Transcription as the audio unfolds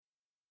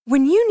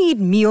When you need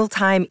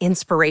mealtime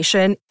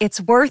inspiration,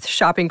 it's worth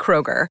shopping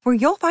Kroger, where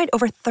you'll find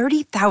over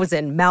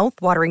 30,000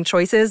 mouth-watering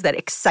choices that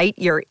excite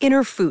your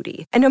inner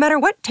foodie. And no matter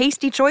what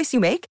tasty choice you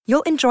make,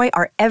 you'll enjoy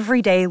our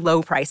everyday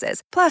low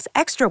prices, plus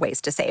extra ways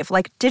to save,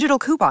 like digital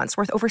coupons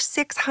worth over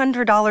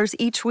 $600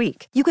 each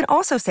week. You can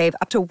also save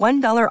up to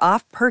 $1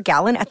 off per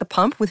gallon at the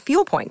pump with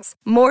fuel points.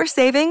 More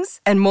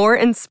savings and more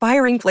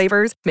inspiring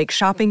flavors make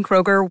shopping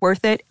Kroger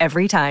worth it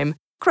every time.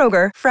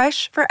 Kroger,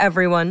 fresh for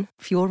everyone.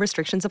 Fuel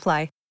restrictions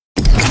apply.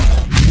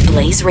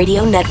 Blaze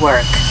Radio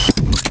Network.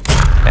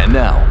 And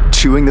now,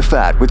 Chewing the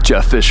Fat with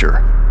Jeff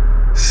Fisher.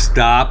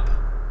 Stop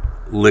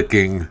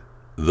licking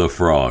the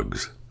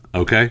frogs,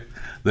 okay?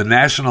 The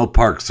National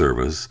Park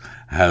Service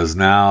has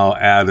now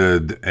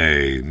added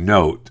a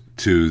note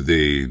to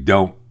the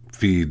don't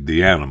feed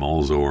the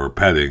animals or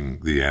petting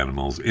the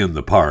animals in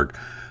the park.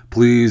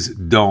 Please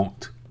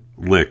don't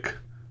lick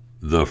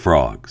the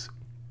frogs.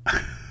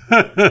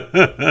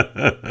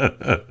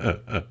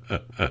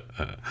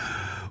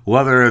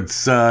 Whether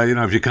it's,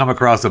 if you come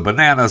across a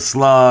banana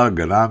slug,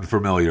 an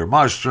unfamiliar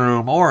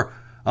mushroom, or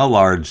a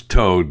large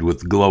toad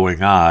with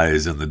glowing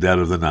eyes in the dead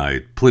of the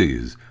night,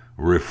 please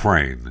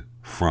refrain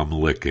from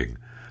licking.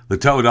 The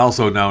toad,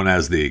 also known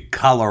as the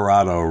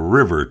Colorado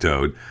River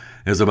toad,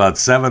 is about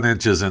 7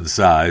 inches in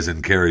size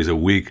and carries a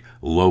weak,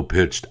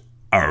 low-pitched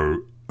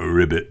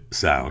ribbit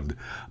sound.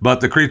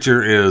 But the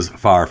creature is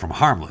far from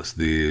harmless.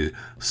 The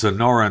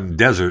Sonoran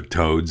desert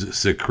toads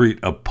secrete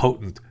a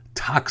potent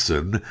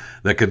toxin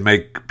that can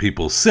make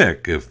people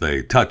sick if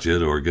they touch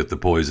it or get the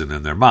poison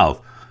in their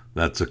mouth.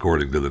 That's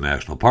according to the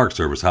National Park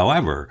Service.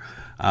 However,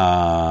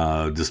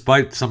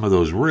 despite some of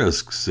those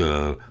risks,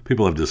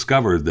 people have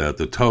discovered that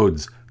the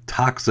toad's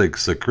toxic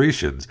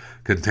secretions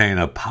contain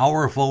a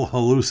powerful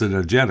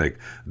hallucinogenic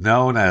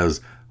known as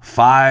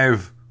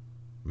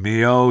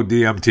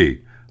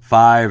 5-MeO-DMT,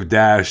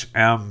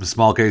 5-M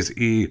small case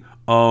E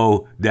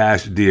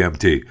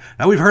O-DMT.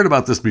 Now, we've heard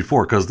about this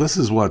before because this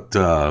is what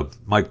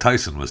Mike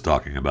Tyson was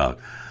talking about.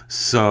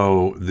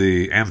 So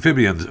the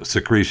amphibian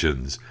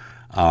secretions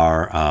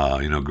are,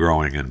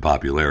 growing in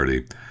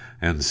popularity.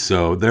 And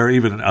so they're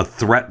even a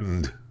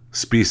threatened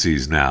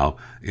species now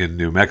in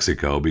New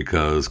Mexico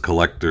because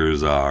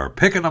collectors are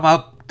picking them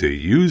up to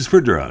use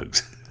for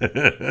drugs.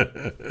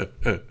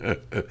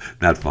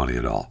 Not funny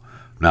at all.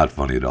 Not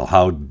funny at all.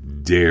 How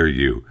dare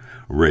you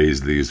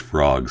raise these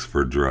frogs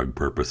for drug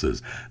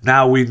purposes?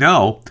 Now, we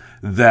know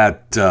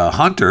that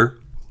Hunter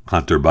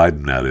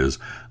Biden, that is,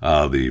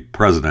 the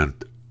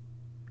President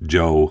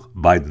Joe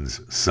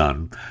Biden's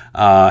son,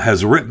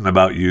 has written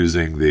about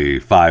using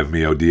the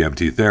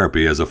 5-MeO-DMT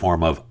therapy as a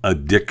form of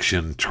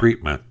addiction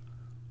treatment.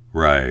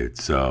 Right,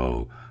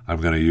 so I'm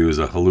going to use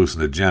a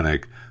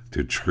hallucinogenic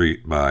to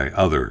treat my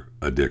other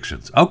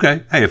addictions.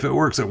 Okay, hey, if it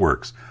works, it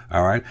works.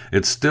 All right,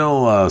 it's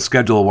still a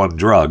Schedule 1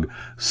 drug,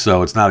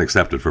 so it's not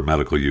accepted for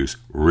medical use,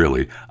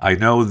 really. I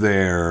know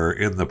they're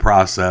in the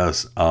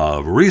process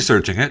of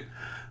researching it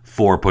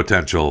for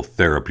potential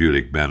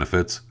therapeutic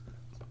benefits.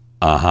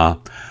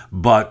 But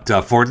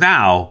for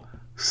now,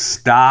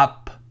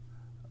 stop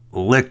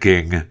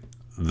licking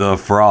the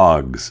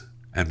frogs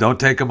and don't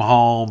take them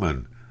home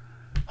and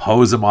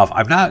hose them off.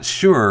 I'm not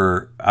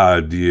sure. I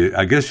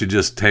guess you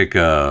just take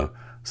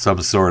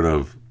some sort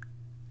of,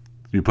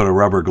 you put a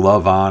rubber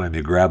glove on and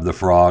you grab the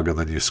frog and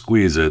then you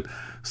squeeze it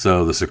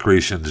so the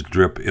secretions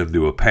drip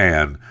into a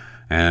pan,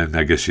 and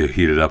I guess you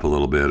heat it up a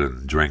little bit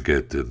and drink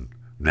it, and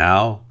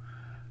now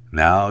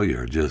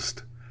you're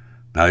just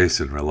nice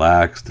and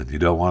relaxed and you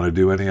don't want to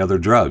do any other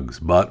drugs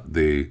but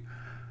the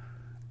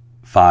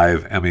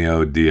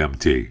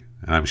 5-MeO-DMT.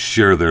 And I'm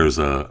sure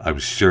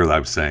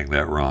I'm saying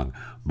that wrong,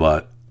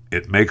 but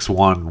it makes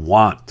one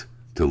want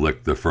to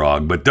lick the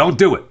frog, but don't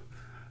do it.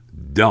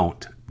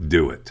 Don't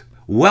do it.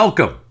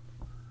 Welcome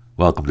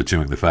to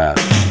Chewing the Fat.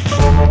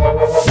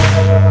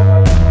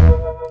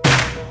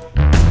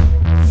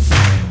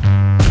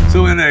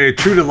 So in a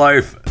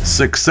true-to-life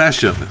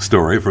Succession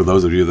story, for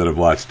those of you that have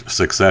watched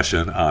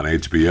Succession on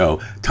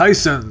HBO,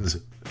 Tyson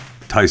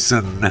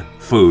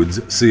Foods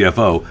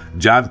CFO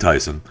John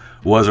Tyson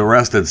was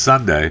arrested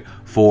Sunday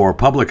for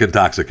public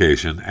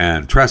intoxication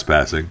and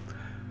trespassing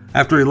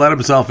after he let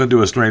himself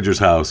into a stranger's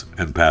house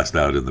and passed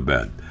out in the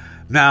bed.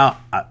 Now,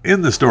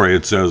 in the story,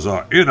 it says,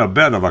 in a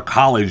bed of a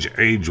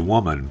college-age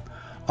woman.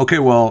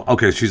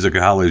 Okay, she's a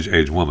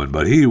college-age woman,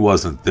 but he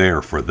wasn't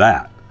there for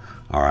that,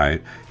 all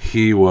right?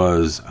 He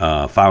was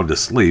found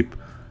asleep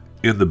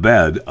in the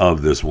bed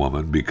of this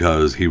woman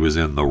because he was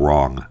in the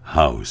wrong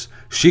house.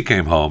 She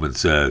came home and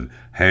said,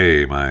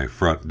 hey, my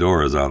front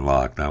door is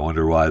unlocked. I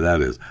wonder why that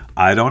is.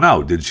 I don't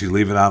know. Did she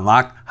leave it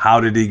unlocked?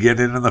 How did he get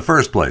in the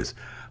first place?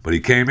 But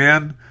he came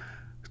in,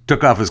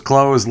 took off his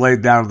clothes,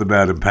 laid down in the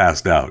bed, and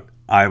passed out.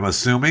 I'm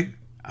assuming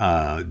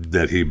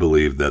that he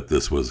believed that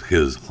this was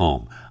his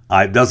home.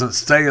 It doesn't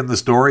say in the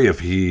story if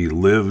he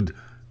lived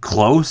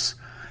close,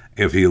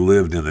 if he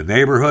lived in the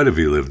neighborhood, if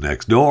he lived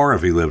next door,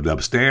 if he lived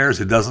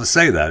upstairs. It doesn't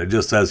say that. It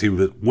just says he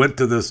went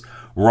to this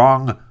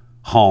wrong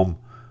home,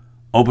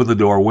 opened the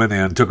door, went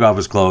in, took off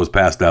his clothes,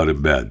 passed out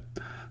in bed.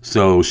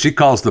 So she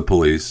calls the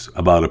police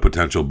about a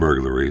potential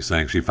burglary,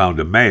 saying she found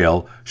a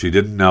male she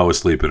didn't know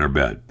asleep in her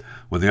bed.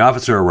 When the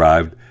officer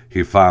arrived,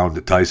 he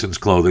found Tyson's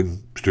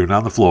clothing strewn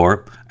on the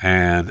floor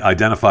and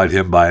identified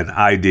him by an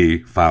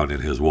ID found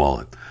in his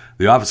wallet.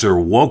 The officer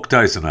woke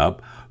Tyson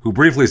up, who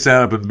briefly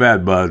sat up in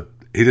bed, but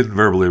he didn't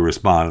verbally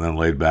respond and then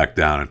laid back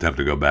down and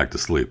attempted to go back to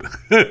sleep.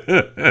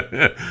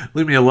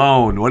 Leave me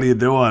alone. What are you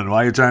doing?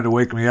 Why are you trying to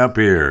wake me up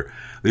here?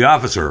 The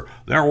officer,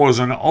 there was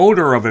an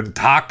odor of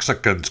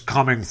intoxicants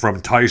coming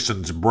from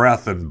Tyson's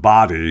breath and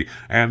body,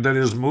 and that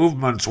his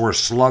movements were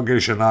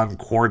sluggish and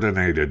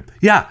uncoordinated.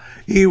 Yeah,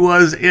 he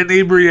was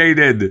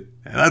inebriated.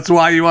 That's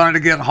why you wanted to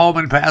get home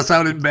and pass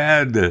out in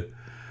bed.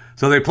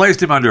 So they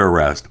placed him under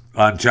arrest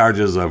on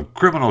charges of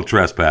criminal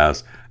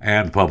trespass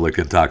and public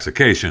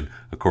intoxication,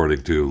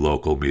 according to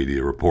local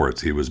media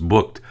reports. He was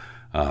booked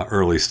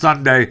early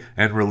Sunday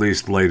and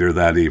released later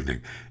that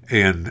evening,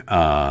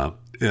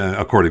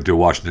 according to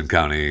Washington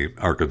County,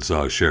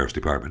 Arkansas Sheriff's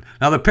Department.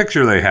 Now, the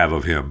picture they have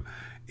of him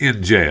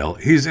in jail,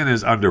 he's in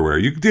his underwear.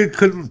 You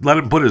couldn't let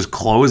him put his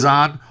clothes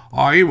on?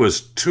 Oh, he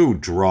was too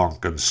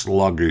drunk and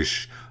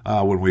sluggish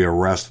when we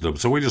arrested him,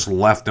 so we just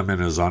left him in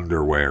his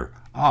underwear.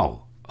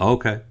 Oh,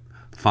 okay.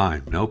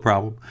 Fine, no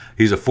problem.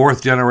 He's a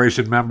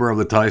fourth-generation member of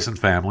the Tyson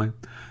family.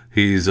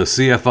 He's a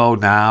CFO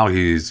now.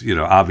 He's,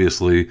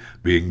 obviously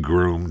being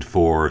groomed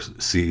for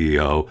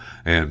CEO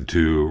and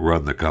to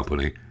run the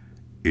company.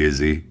 Is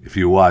he? If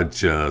you watch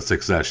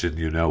Succession,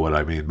 you know what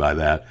I mean by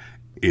that.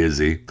 Is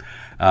he?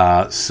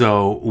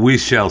 So we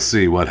shall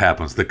see what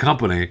happens. The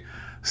company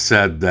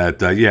said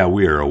that,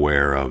 we are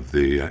aware of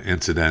the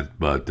incident,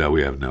 but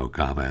we have no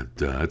comment.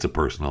 It's a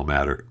personal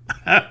matter.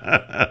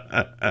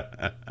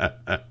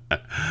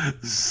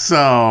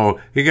 So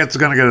he going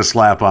to get a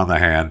slap on the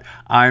hand.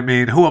 I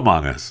mean, who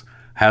among us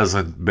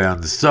hasn't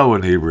been so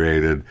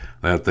inebriated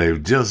that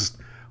they've just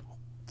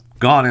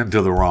gone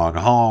into the wrong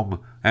home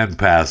and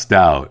passed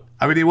out?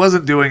 I mean, he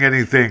wasn't doing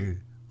anything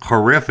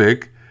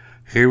horrific.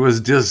 He was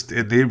just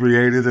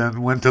inebriated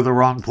and went to the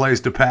wrong place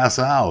to pass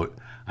out.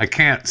 I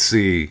can't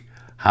see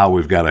how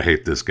we've got to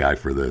hate this guy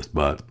for this,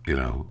 but,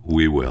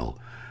 we will.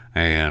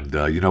 And,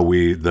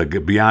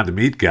 the Beyond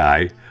Meat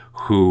guy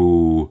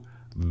who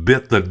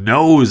bit the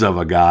nose of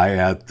a guy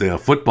at the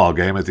football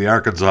game, at the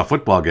Arkansas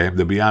football game,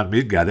 the Beyond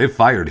Meat guy, they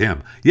fired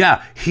him.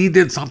 Yeah, he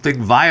did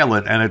something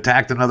violent and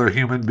attacked another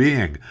human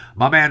being.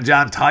 My man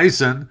John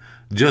Tyson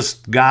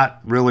just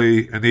got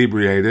really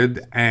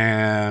inebriated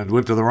and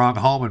went to the wrong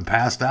home and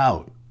passed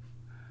out.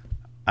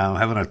 I'm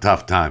having a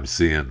tough time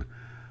seeing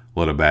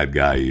what a bad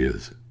guy he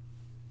is.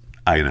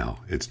 I know,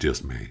 it's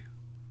just me.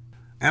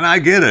 And I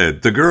get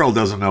it. The girl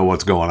doesn't know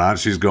what's going on.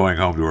 She's going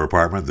home to her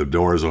apartment. The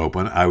door is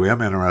open. I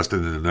am interested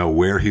to know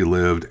where he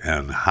lived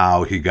and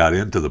how he got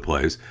into the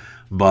place.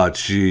 But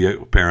she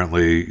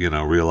apparently,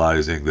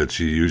 realizing that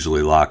she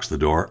usually locks the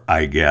door,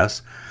 I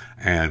guess,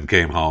 and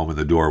came home and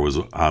the door was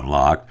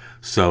unlocked.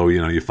 So,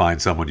 you find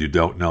someone you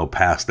don't know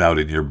passed out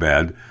in your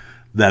bed.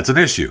 That's an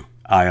issue.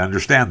 I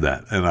understand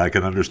that. And I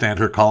can understand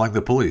her calling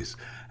the police.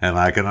 And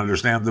I can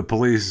understand the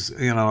police,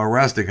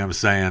 arresting him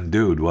saying,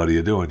 dude, what are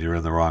you doing? You're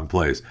in the wrong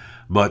place.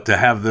 But to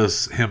have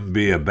him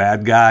be a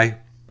bad guy?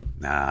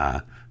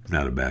 Nah, he's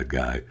not a bad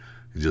guy.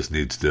 He just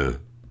needs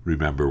to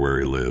remember where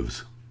he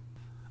lives.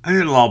 And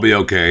it'll all be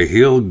okay.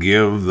 He'll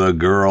give the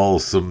girl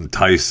some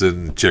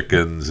Tyson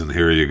chickens, and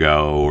here you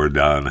go. We're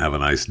done. Have a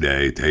nice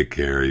day. Take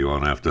care. You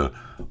won't have to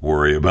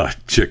worry about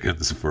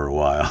chickens for a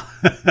while.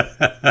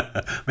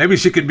 Maybe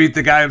she can beat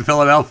the guy in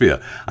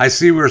Philadelphia. I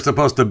see we're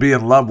supposed to be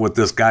in love with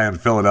this guy in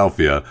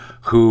Philadelphia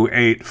who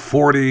ate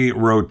 40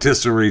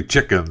 rotisserie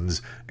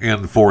chickens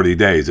in 40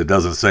 days. It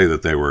doesn't say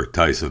that they were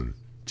Tyson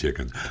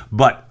chickens,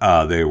 but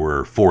they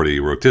were 40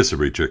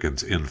 rotisserie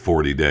chickens in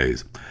 40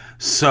 days.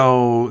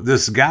 So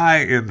this guy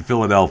in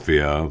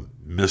Philadelphia,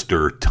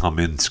 Mr.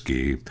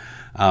 Tominski,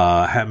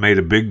 had made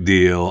a big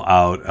deal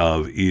out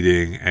of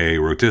eating a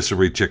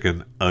rotisserie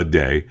chicken a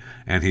day,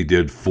 and he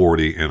did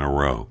 40 in a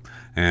row.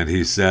 And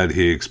he said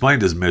he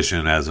explained his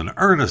mission as an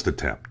earnest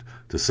attempt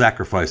to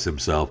sacrifice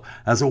himself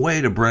as a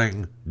way to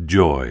bring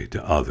joy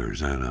to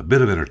others and a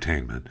bit of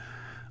entertainment.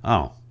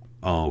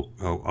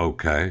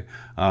 Okay.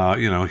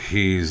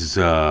 He's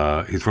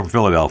from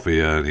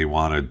Philadelphia, and he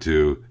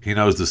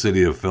knows the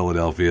city of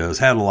Philadelphia has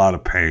had a lot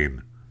of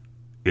pain.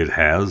 It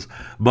has,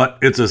 but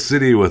it's a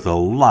city with a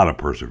lot of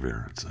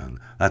perseverance, and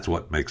that's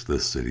what makes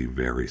this city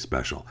very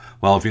special.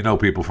 Well, if you know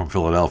people from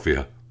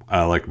Philadelphia,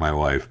 like my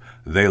wife,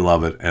 they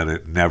love it, and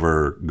it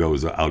never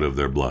goes out of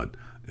their blood.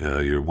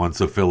 You're once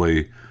a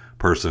Philly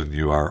person,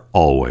 you are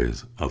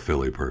always a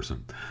Philly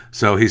person.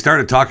 So he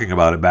started talking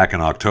about it back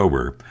in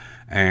October,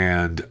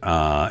 and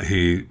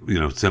he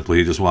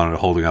just wanted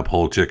holding up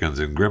whole chickens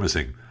and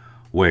grimacing.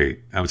 Wait,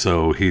 and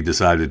so he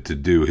decided to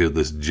do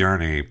this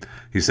journey.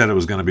 He said it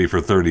was going to be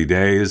for 30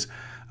 days,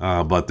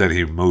 but then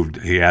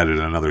he added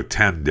another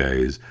 10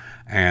 days,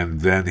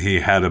 and then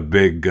he had a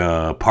big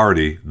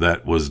party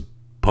that was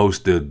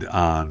posted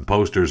on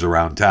posters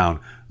around town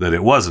that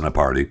it wasn't a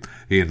party.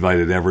 He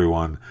invited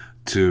everyone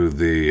to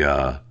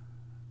the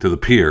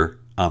pier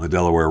on the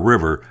Delaware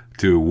River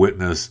to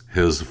witness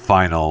his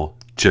final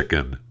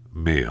chicken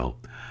meal.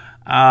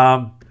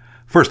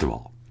 First of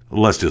all,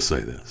 let's just say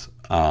this.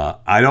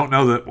 I don't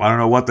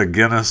know what the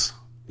Guinness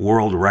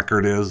World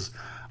Record is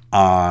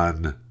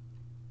on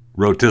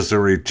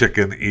rotisserie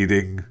chicken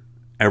eating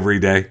every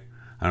day.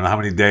 I don't know how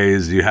many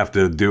days you have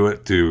to do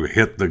it to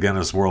hit the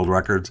Guinness World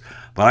Records,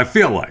 but I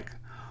feel like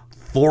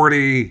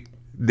 40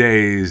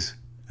 days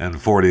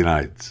and 40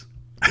 nights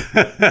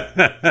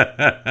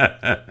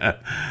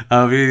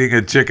of eating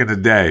a chicken a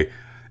day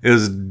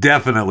is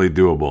definitely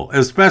doable.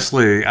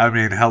 Especially,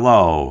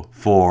 hello,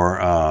 for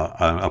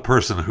a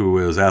person who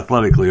is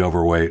athletically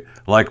overweight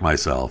like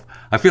myself.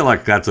 I feel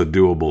like that's a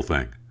doable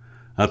thing.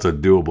 That's a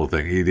doable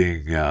thing.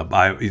 Eating,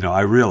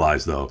 I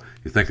realize though,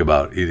 you think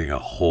about eating a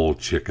whole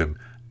chicken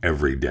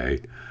every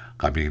day.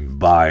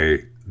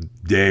 By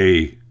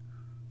day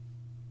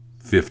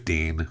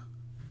 15,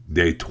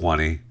 day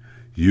 20,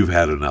 you've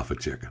had enough of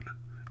chicken.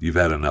 You've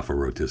had enough of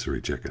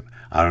rotisserie chicken.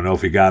 I don't know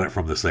if he got it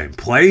from the same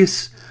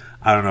place.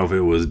 I don't know if it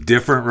was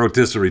different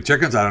rotisserie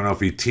chickens. I don't know if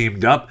he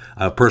teamed up.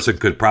 A person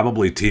could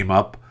probably team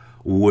up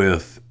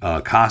with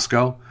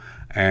Costco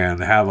and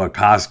have a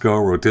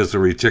Costco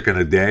rotisserie chicken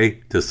a day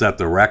to set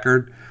the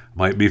record.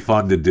 Might be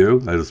fun to do.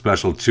 A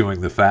special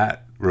chewing the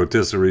fat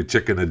rotisserie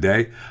chicken a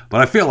day. But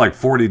I feel like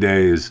 40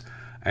 days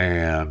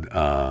and,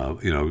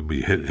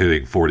 be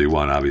hitting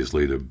 41,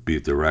 obviously, to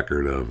beat the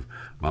record of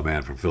my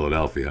man from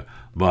Philadelphia.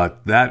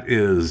 But that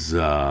is,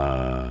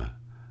 that's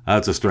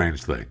a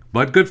strange thing.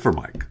 But good for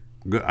Mike.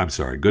 Good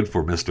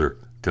for Mr.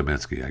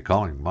 Tominski. I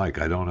call him Mike.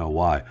 I don't know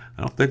why.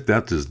 I don't think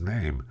that's his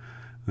name.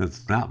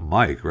 It's not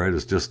Mike, right?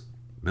 It's just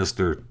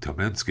Mr.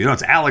 Tominski.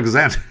 It's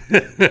Alexander.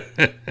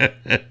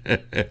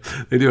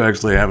 They do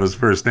actually have his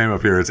first name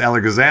up here. It's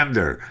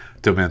Alexander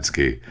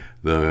Tominski,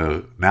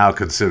 the now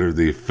considered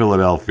the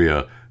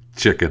Philadelphia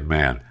Chicken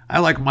Man. I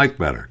like Mike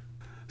better.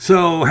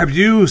 So, have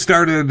you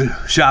started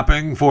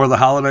shopping for the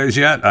holidays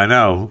yet? I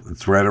know,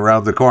 it's right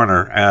around the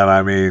corner.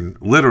 And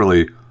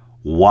literally,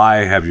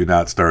 why have you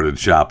not started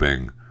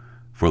shopping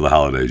for the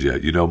holidays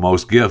yet?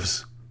 Most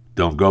gifts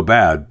don't go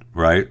bad,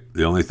 right?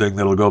 The only thing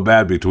that'll go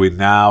bad between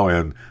now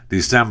and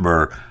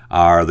December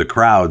are the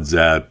crowds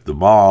at the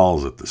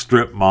malls, at the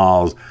strip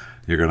malls.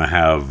 You're going to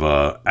have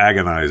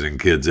agonizing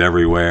kids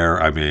everywhere.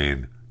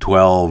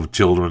 12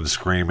 children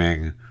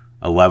screaming,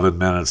 11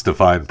 minutes to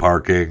find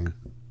parking,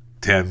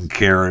 10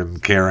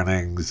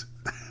 Karenings,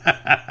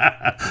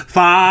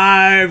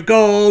 5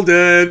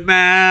 golden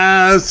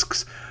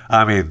masks.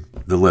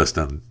 The list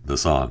and the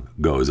song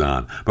goes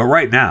on. But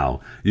right now,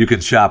 you can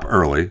shop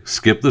early,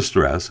 skip the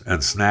stress,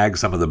 and snag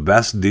some of the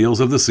best deals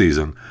of the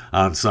season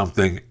on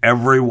something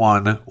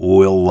everyone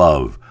will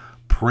love.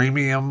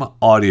 Premium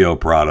audio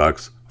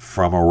products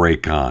from a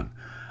Raycon.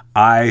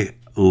 I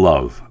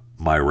love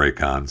my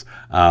Raycons.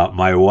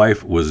 My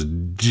wife was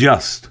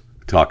just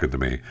talking to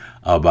me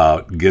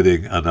about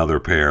getting another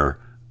pair,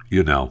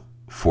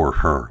 for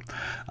her.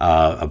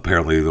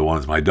 Apparently the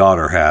ones my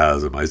daughter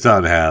has and my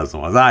son has, the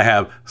ones I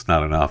have, it's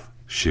not enough.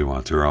 She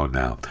wants her own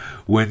now.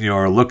 When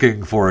you're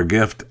looking for a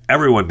gift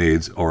everyone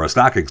needs, or a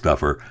stocking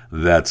stuffer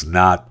that's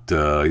not,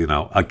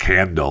 a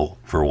candle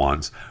for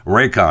once,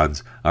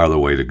 Raycons are the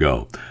way to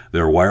go.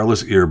 Their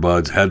wireless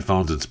earbuds,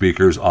 headphones, and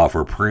speakers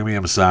offer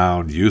premium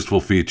sound, useful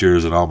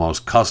features, and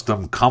almost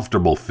custom,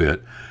 comfortable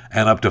fit,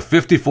 and up to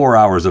 54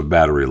 hours of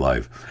battery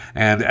life.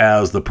 And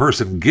as the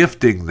person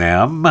gifting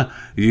them,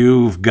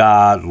 you've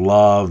got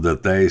love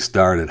that they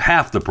start at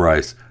half the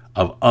price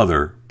of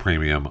other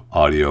premium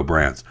audio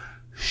brands.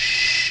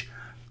 Shh,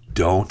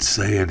 don't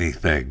say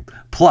anything.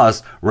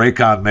 Plus,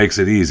 Raycon makes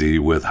it easy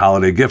with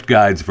holiday gift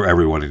guides for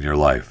everyone in your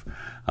life.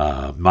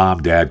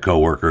 Mom, dad,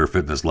 coworker,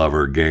 fitness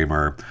lover,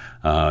 gamer.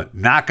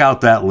 Knock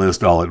out that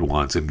list all at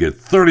once and get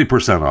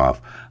 30%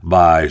 off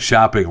by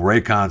shopping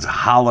Raycon's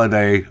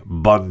holiday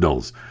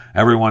bundles.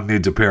 Everyone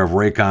needs a pair of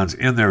Raycons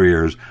in their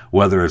ears,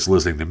 whether it's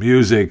listening to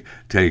music,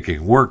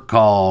 taking work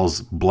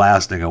calls,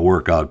 blasting a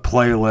workout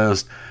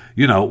playlist.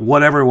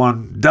 What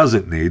everyone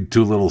doesn't need,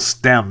 2 little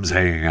stems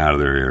hanging out of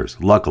their ears.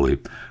 Luckily,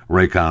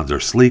 Raycons are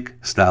sleek,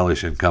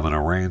 stylish, and come in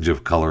a range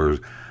of colors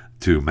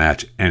to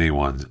match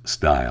anyone's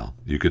style.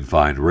 You can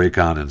find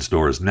Raycon in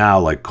stores now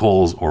like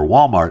Kohl's or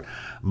Walmart,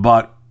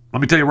 but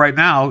let me tell you right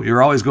now,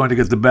 you're always going to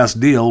get the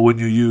best deal when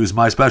you use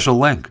my special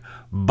link,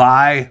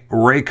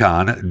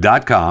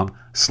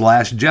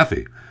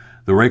 buyraycon.com/Jeffy.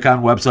 The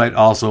Raycon website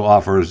also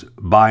offers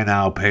buy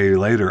now, pay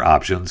later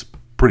options.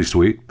 Pretty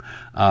sweet.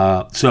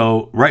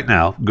 So right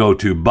now, go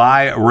to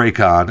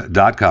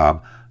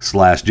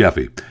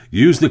buyraycon.com/Jeffy.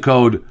 Use the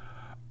code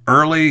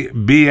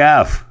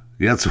EARLYBF.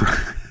 That's right.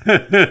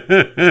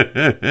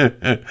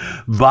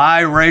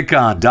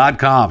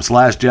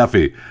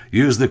 buyraycon.com/Jeffy.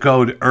 Use the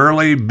code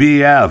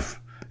EARLYBF.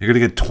 You're going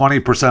to get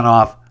 20%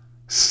 off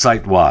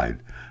site-wide.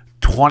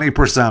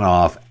 20%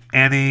 off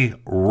any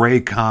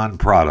Raycon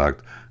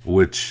product,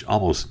 which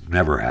almost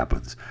never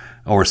happens.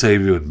 Or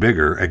save even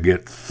bigger and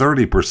get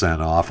 30%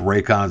 off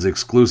Raycon's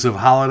exclusive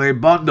holiday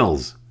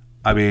bundles.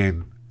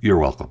 You're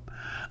welcome.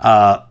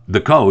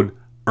 The code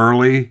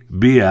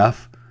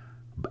EARLYBF,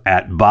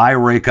 at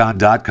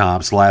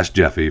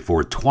buyraycon.com/Jeffy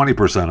for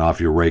 20% off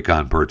your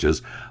Raycon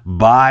purchase.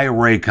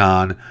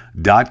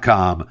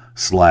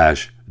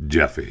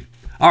 Buyraycon.com/Jeffy.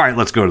 All right,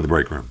 let's go to the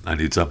break room. I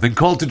need something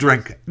cold to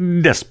drink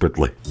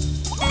desperately.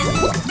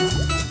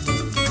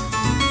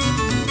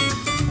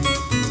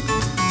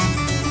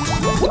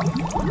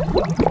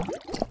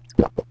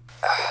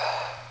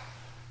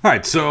 All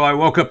right, so I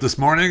woke up this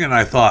morning and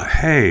I thought,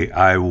 hey,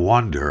 I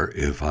wonder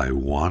if I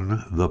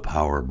won the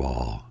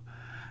Powerball.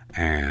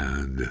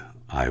 And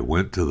I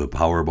went to the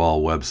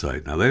Powerball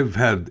website. Now, they've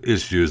had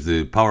issues.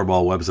 The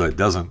Powerball website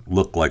doesn't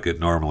look like it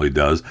normally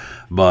does,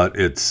 but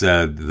it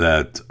said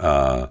that,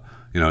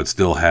 it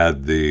still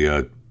had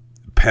the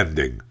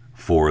pending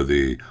for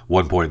the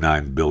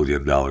 $1.9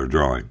 billion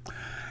drawing.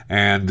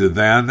 And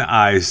then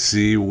I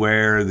see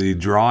where the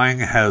drawing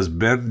has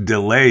been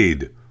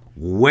delayed.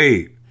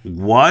 Wait,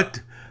 what?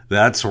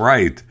 That's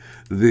right.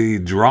 The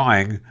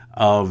drawing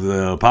of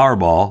the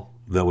Powerball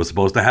that was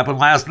supposed to happen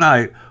last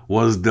night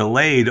was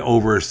delayed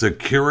over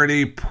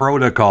security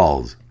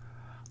protocols.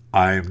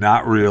 I'm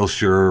not real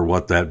sure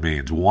what that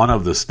means. One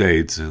of the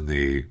states in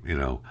the,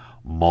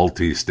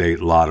 multi-state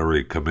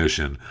lottery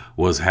commission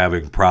was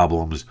having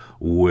problems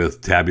with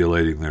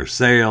tabulating their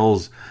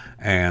sales.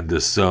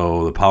 And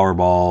so the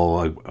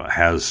Powerball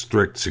has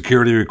strict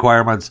security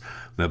requirements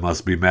that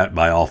must be met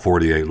by all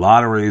 48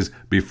 lotteries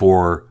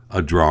before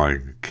a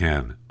drawing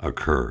can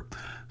occur.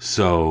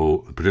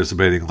 So the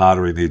participating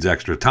lottery needs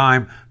extra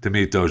time to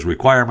meet those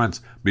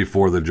requirements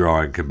before the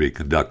drawing can be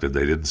conducted.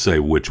 They didn't say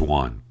which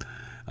one,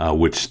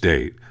 which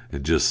state.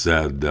 It just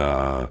said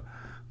the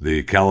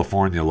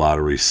California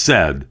lottery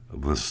said,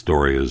 this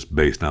story is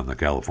based on the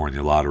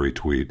California lottery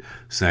tweet,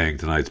 saying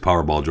tonight's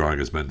Powerball drawing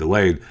has been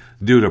delayed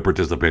due to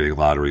participating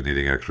lottery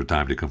needing extra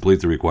time to complete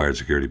the required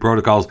security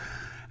protocols.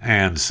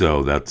 And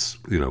so that's,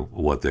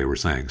 what they were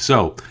saying.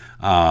 So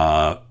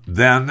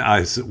then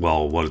I said,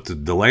 well, what's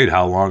delayed?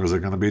 How long is it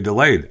going to be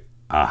delayed?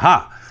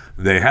 Aha!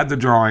 They had the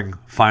drawing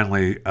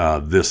finally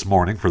this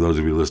morning. For those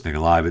of you listening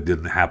live, it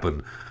didn't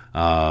happen.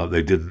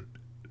 They didn't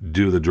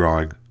do the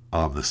drawing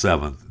on the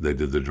 7th. They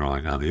did the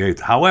drawing on the 8th.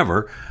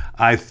 However,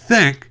 I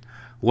think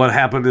what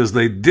happened is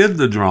they did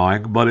the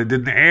drawing, but it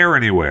didn't air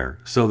anywhere.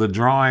 So the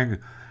drawing,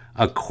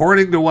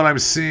 according to what I'm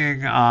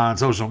seeing on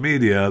social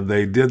media,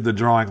 they did the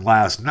drawing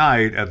last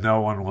night and no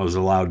one was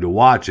allowed to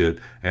watch it,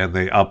 and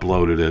they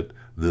uploaded it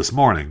this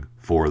morning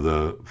for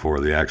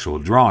the actual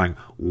drawing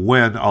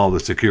when all the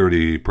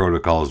security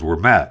protocols were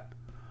met.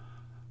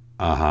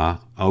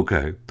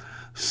 Okay.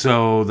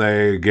 So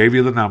they gave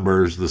you the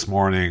numbers this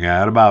morning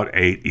at about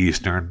 8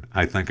 Eastern,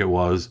 I think it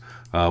was,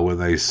 when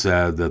they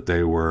said that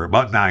they were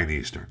about 9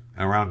 Eastern,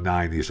 around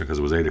 9 Eastern, because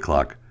it was 8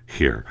 o'clock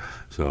here.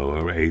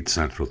 So 8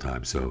 Central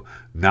Time. So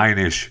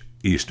 9-ish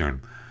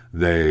Eastern,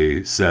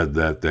 they said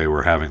that they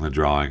were having the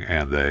drawing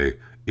and they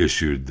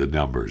issued the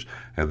numbers.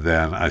 And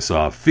then I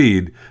saw a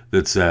feed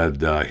that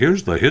said,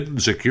 here's the hidden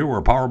secure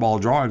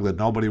Powerball drawing that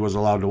nobody was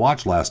allowed to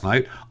watch last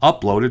night,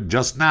 uploaded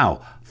just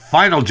now.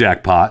 Final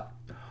jackpot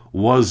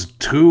was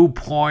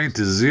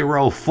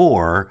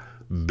 $2.04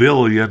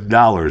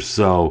 billion.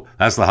 So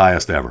that's the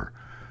highest ever.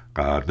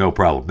 No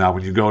problem. Now,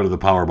 when you go to the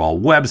Powerball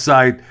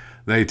website,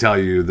 they tell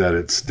you that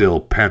it's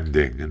still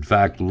pending. In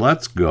fact,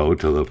 let's go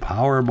to the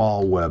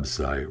Powerball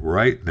website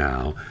right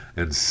now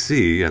and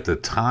see at the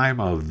time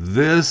of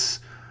this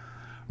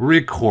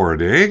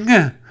recording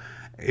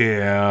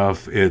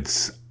if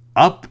it's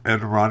up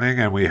and running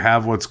and we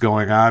have what's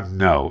going on.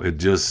 No, it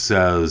just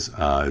says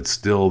it's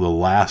still the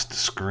last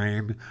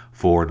screen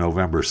for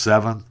November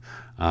 7th.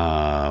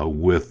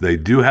 They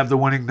do have the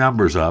winning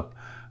numbers up.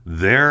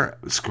 Their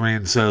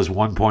screen says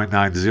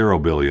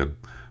 $1.90 billion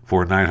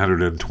for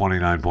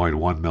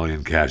 $929.1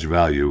 million cash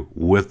value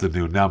with the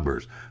new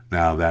numbers.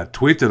 Now, that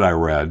tweet that I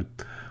read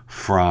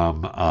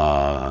from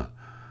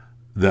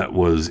that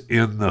was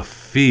in the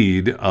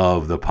feed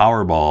of the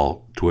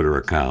Powerball Twitter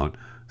account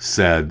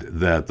said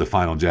that the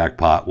final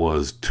jackpot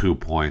was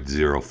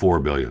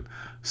 $2.04 billion.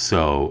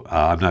 So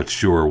I'm not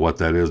sure what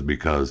that is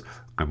because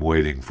I'm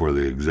waiting for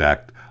the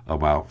exact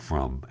amount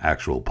from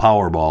actual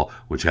Powerball,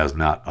 which has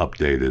not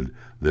updated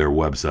their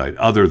website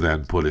other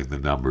than putting the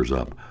numbers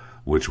up,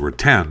 which were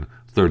 10,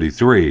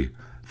 33,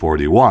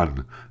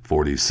 41,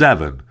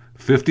 47,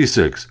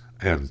 56,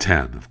 and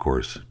 10. Of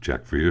course,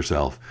 check for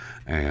yourself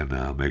and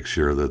make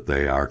sure that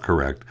they are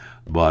correct.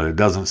 But it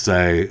doesn't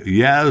say,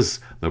 yes,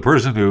 the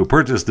person who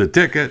purchased the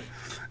ticket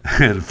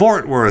in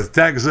Fort Worth,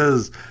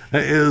 Texas,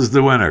 is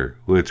the winner,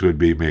 which would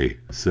be me.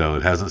 So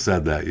it hasn't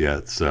said that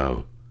yet.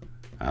 So,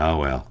 oh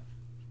well.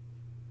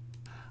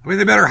 I mean,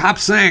 they better hop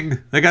sing.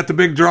 They got the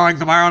big drawing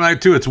tomorrow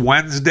night, too. It's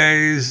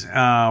Wednesday,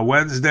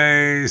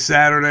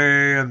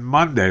 Saturday, and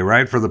Monday,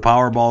 right, for the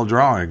Powerball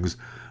drawings.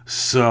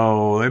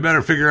 So they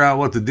better figure out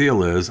what the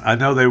deal is. I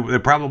know they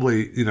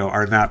probably,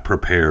 are not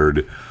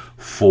prepared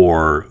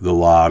for the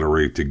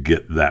lottery to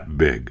get that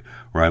big,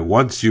 right?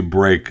 Once you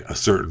break a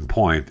certain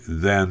point,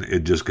 then it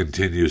just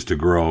continues to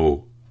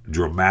grow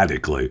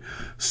dramatically.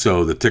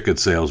 So the ticket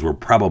sales were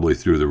probably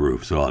through the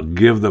roof. So I'll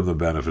give them the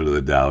benefit of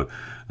the doubt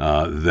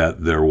that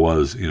there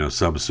was,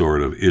 some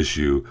sort of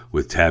issue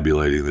with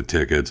tabulating the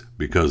tickets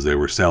because they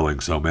were selling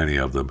so many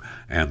of them,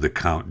 and the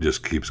count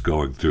just keeps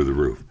going through the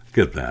roof.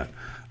 Get that?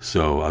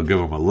 So I'll give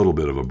them a little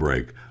bit of a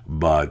break,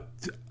 but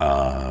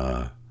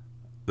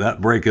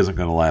that break isn't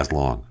going to last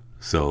long.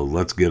 So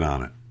let's get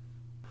on it.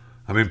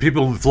 I mean,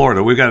 people in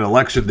Florida, we got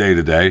election day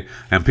today,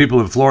 and people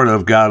in Florida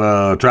have got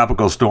a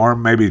tropical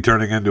storm, maybe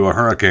turning into a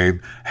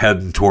hurricane,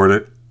 heading toward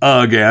it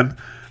again,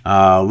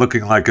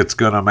 looking like it's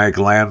going to make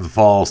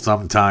landfall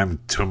sometime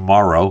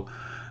tomorrow.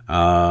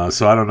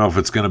 So I don't know if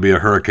it's going to be a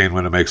hurricane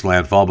when it makes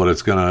landfall, but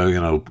it's going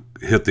to,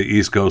 hit the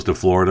east coast of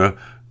Florida,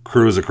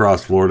 cruise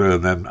across Florida,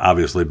 and then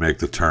obviously make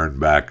the turn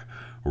back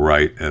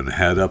right and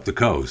head up the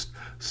coast.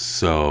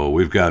 So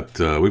we've got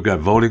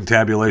voting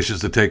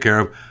tabulations to take care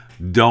of.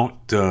 Don't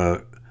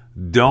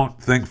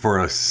think for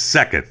a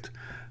second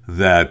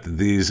that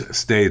these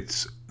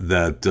states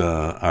that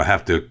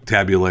have to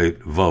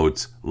tabulate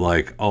votes,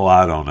 like,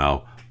 I don't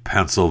know,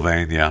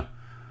 Pennsylvania,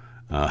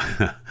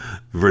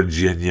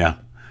 Virginia,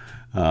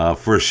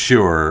 for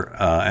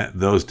sure,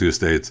 those two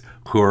states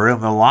who are in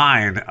the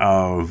line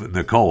of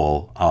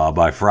Nicole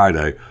by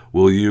Friday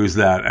will use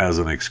that as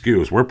an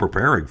excuse. We're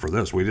preparing for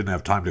this. We didn't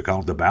have time to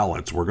count the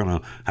ballots. We're going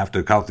to have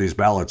to count these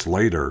ballots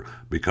later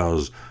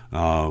because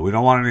we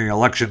don't want any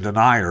election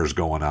deniers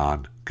going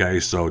on. Okay,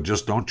 so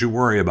just don't you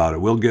worry about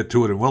it. We'll get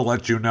to it, and we'll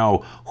let you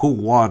know who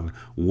won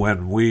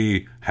when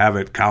we have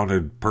it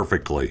counted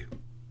perfectly.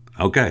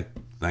 Okay,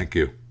 thank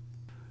you.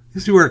 You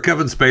see where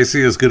Kevin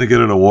Spacey is going to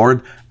get an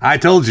award? I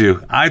told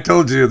you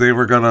they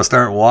were going to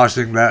start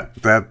washing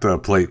that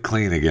plate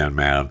clean again,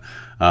 man,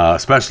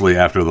 especially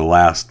after the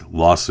last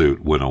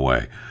lawsuit went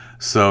away.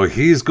 So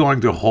he's going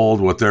to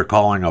hold what they're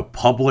calling a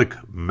public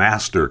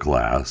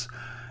masterclass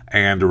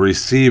and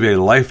receive a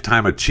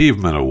Lifetime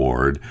Achievement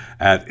Award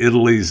at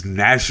Italy's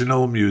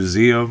National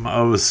Museum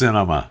of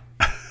Cinema.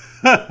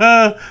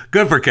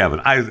 Good for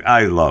Kevin.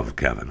 I love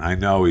Kevin. I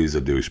know he's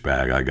a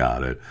douchebag. I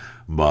got it.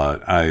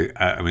 But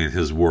I mean,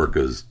 his work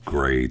is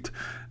great,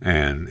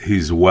 and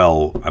he's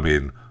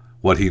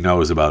what he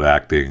knows about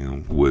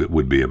acting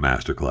would be a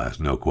masterclass,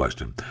 no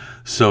question.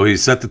 So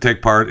he's set to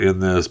take part in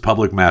this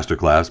public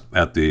masterclass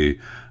at the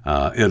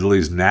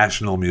Italy's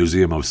National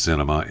Museum of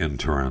Cinema in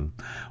Turin,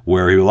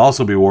 where he will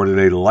also be awarded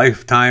a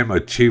Lifetime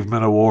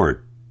Achievement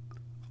Award.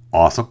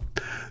 Awesome.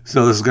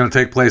 So this is going to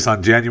take place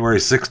on January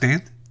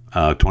 16th,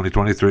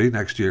 2023,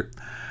 next year,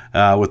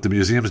 with the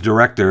museum's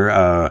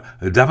director,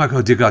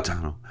 D'Amico Di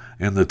Gaetano,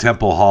 in the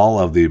Temple Hall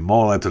of the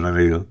Mole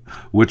Eternel,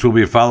 which will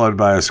be followed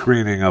by a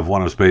screening of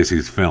one of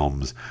Spacey's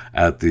films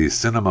at the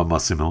Cinema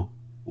Massimo,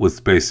 which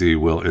Spacey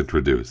will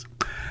introduce.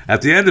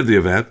 At the end of the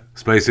event,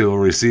 Spacey will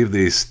receive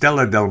the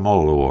Stella del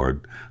Mole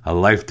Award, a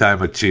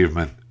Lifetime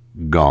Achievement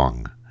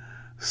gong.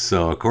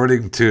 So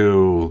according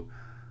to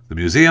the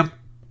museum,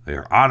 they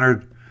are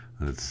honored.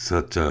 It's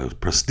such a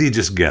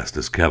prestigious guest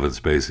as Kevin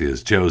Spacey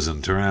has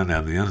chosen Turin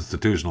and the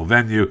institutional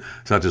venue,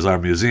 such as our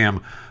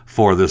museum,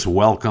 for this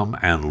welcome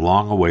and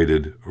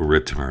long-awaited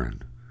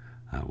return.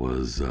 That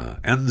was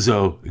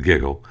Enzo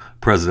Giggle,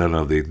 president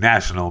of the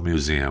National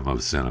Museum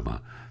of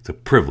Cinema. It's a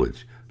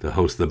privilege to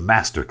host the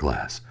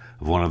masterclass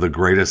of one of the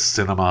greatest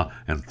cinema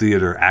and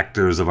theater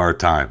actors of our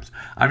times.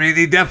 I mean,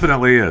 he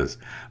definitely is,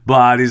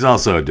 but he's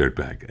also a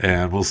dirtbag,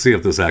 and we'll see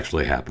if this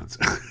actually happens.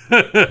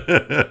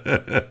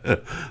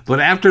 But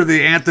after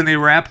the Anthony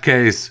Rapp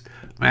case,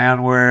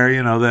 man, where,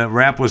 that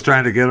Rapp was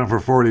trying to get him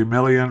for $40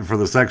 million for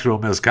the sexual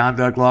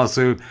misconduct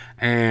lawsuit,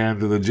 and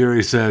the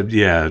jury said,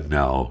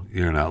 no,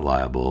 you're not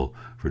liable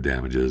for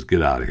damages.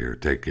 Get out of here.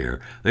 Take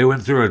care. They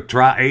went through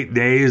 8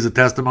 days of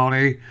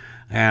testimony,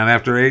 and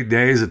after 8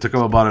 days, it took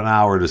them about an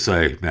hour to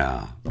say,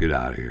 no, get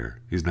out of here.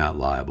 He's not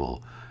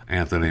liable.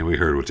 Anthony, we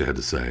heard what you had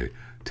to say.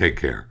 Take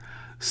care.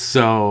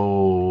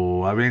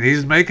 So, I mean,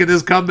 he's making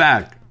his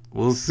comeback.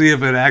 We'll see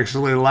if it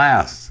actually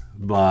lasts,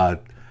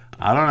 but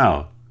I don't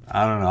know.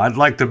 I'd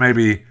like to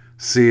maybe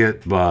see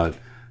it, but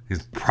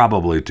he's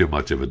probably too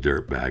much of a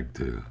dirtbag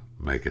to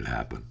make it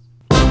happen.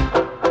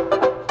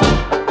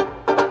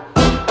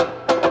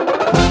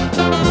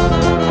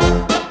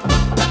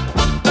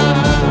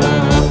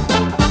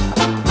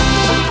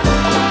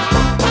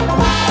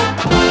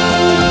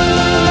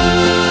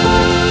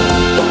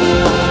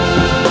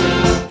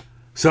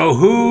 So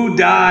who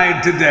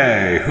died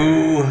today?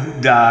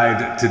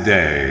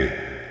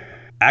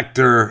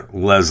 Actor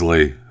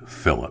Leslie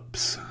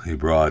Phillips. He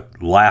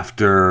brought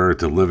laughter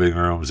to living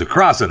rooms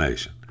across the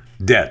nation.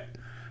 Dead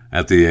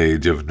at the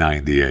age of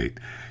 98.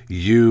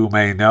 You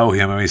may know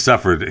him. He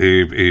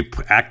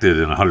acted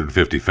in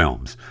 150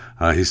 films.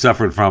 He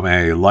suffered from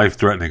a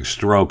life-threatening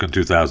stroke in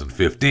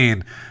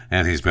 2015,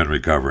 and he's been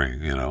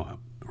recovering in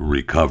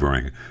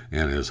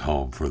his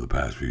home for the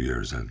past few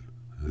years, and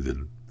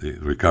the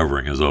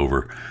recovering is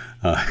over.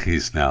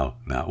 He's now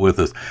not with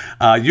us.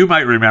 You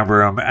might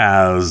remember him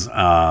as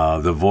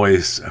the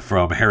voice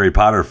from Harry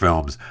Potter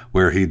films,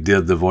 where he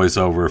did the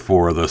voiceover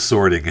for the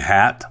Sorting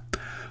Hat.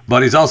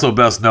 But he's also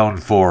best known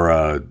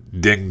for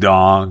Ding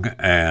Dong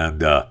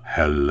and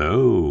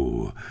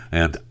Hello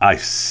and I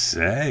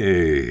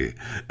Say.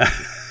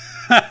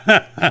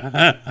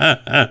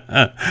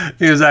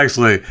 He was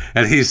actually,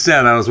 and he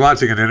said, I was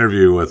watching an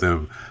interview with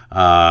him.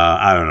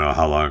 I don't know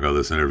how long ago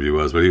this interview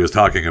was, but he was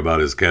talking about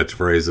his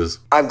catchphrases.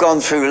 I've gone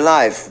through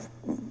life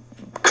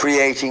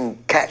creating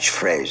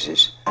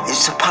catchphrases.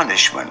 It's a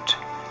punishment,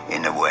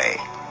 in a way,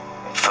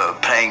 for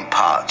playing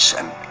parts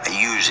and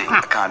using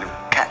a kind of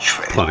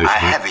catchphrase. Punishment. I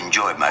have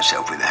enjoyed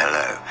myself with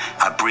hello.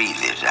 I breathe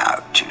it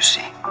out, you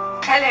see.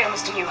 Hello,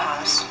 Mr.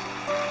 Newhouse.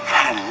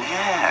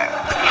 Hello.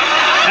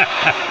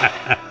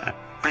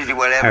 Pretty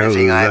well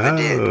everything I ever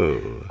did.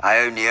 Hello. I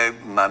only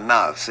opened my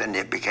mouth and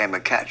it became a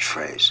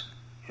catchphrase.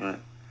 You know?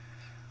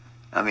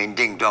 I mean,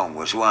 Ding Dong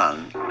was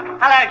one.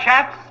 Hello,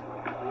 chaps.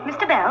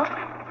 Mr. Bell?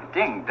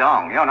 Ding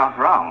dong, you're not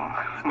wrong.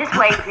 This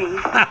way, please.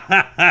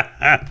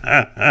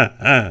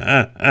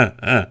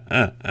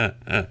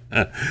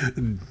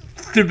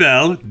 Mr.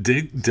 Bell,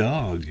 Ding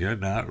Dong, you're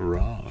not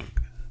wrong.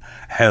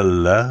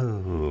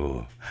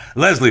 Hello.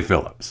 Leslie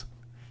Phillips,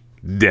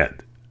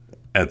 dead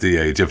at the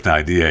age of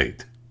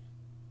 98.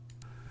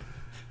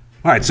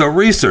 All right, so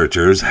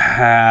researchers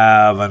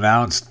have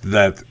announced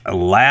that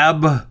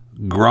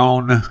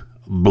lab-grown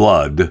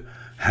blood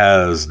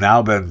has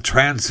now been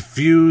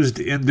transfused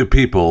into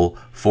people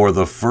for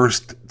the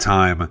first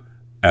time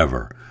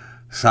ever.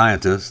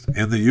 Scientists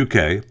in the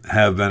UK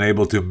have been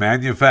able to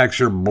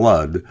manufacture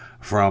blood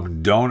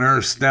from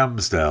donor stem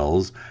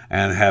cells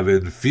and have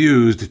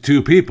infused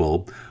two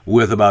people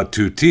with about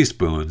 2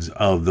 teaspoons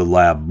of the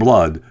lab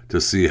blood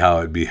to see how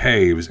it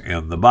behaves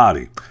in the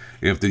body.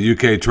 If the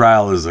UK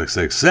trial is a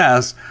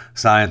success,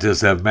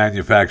 scientists have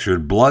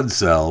manufactured blood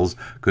cells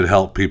could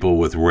help people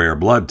with rare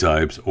blood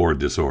types or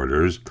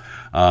disorders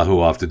who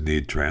often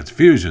need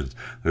transfusions.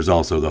 There's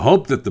also the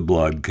hope that the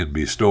blood can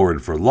be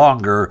stored for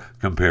longer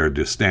compared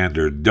to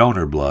standard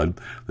donor blood.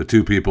 The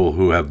 2 people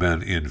who have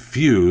been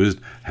infused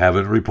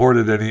haven't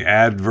reported any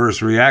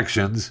adverse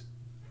reactions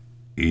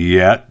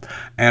yet,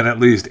 and at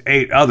least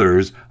 8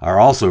 others are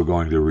also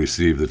going to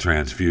receive the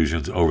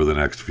transfusions over the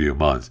next few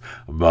months.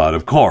 But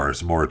of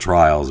course, more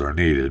trials are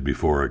needed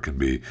before it can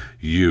be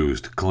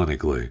used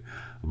clinically.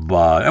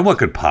 And what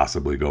could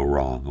possibly go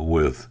wrong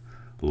with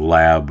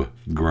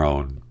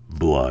lab-grown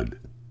blood?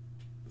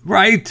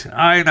 Right?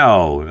 I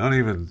know.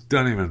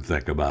 Don't even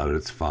think about it.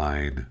 It's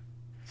fine.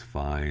 It's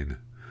fine.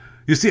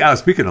 You see,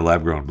 speaking of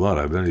lab-grown blood,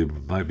 I bet he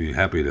might be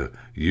happy to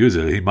use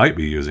it. He might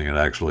be using it,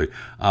 actually.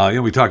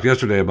 We talked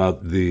yesterday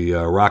about the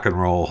Rock and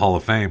Roll Hall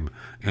of Fame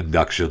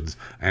inductions,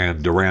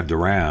 and Duran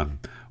Duran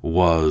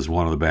was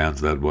one of the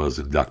bands that was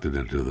inducted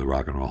into the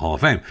Rock and Roll Hall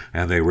of Fame,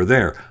 and they were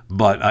there.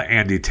 But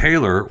Andy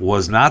Taylor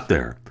was not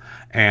there,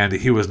 and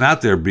he was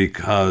not there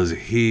because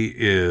he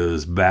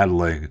is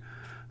battling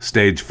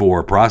stage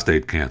 4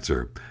 prostate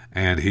cancer,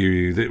 and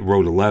he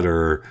wrote a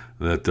letter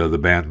that the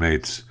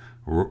bandmates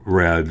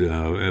read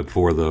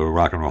for the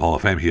Rock and Roll Hall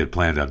of Fame. He had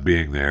planned on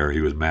being there.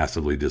 He was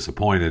massively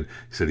disappointed.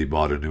 He said he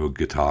bought a new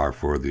guitar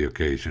for the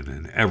occasion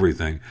and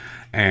everything.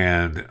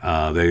 And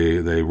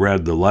they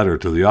read the letter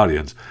to the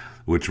audience,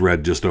 which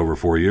read, just over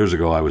 4 years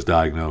ago, I was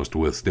diagnosed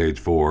with stage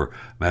 4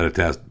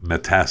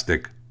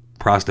 metastatic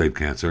prostate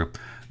cancer.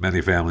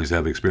 Many families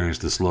have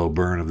experienced the slow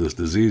burn of this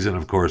disease, and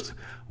of course,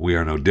 we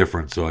are no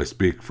different, so I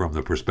speak from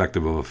the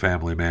perspective of a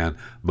family man,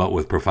 but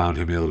with profound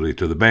humility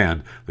to the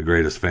band, the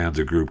greatest fans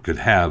a group could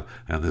have,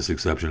 and this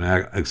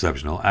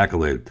exceptional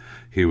accolade.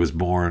 He was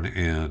born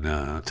in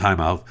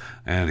Tynemouth,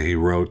 and he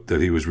wrote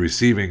that he was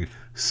receiving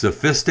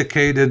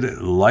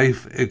sophisticated,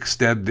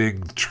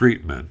 life-extending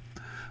treatment,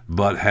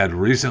 but had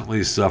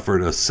recently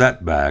suffered a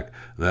setback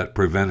that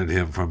prevented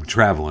him from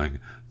traveling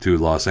to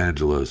Los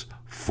Angeles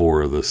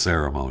for the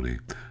ceremony.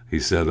 He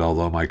said,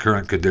 although my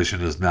current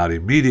condition is not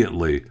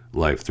immediately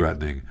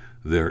life-threatening,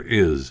 there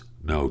is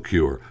no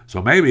cure.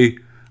 So maybe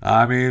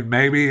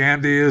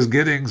Andy is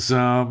getting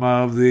some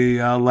of the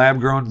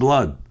lab-grown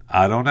blood.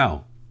 I don't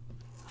know.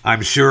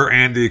 I'm sure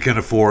Andy can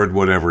afford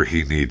whatever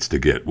he needs to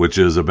get, which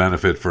is a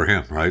benefit for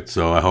him, right?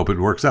 So I hope it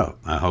works out.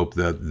 I hope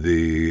that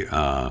the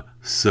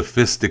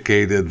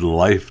sophisticated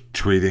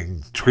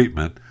life-treating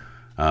treatment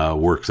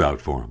works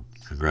out for him.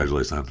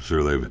 Congratulations. I'm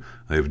sure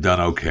they've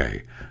done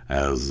okay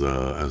as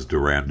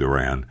Duran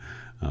Duran.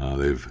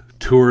 They've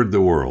toured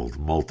the world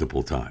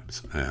multiple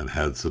times and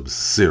had some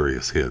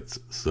serious hits.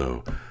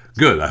 So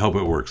good. I hope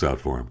it works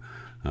out for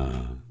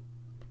him.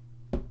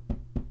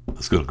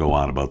 It's going to go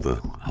on about the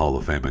Hall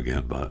of Fame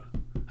again, but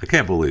I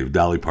can't believe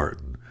Dolly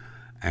Parton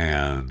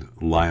and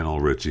Lionel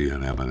Richie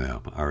and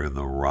Eminem are in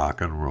the Rock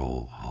and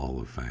Roll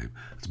Hall of Fame.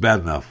 It's bad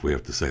enough we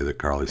have to say that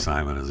Carly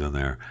Simon is in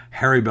there.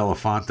 Harry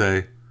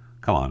Belafonte,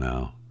 come on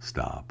now.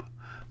 Stop.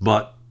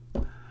 But,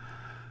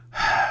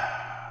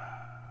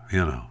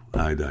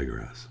 I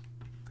digress.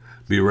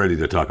 Be ready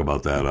to talk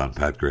about that on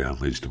Pat Gray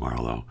Unleashed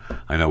tomorrow, though.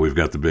 I know we've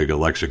got the big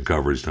election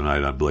coverage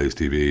tonight on Blaze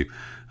TV.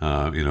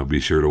 Be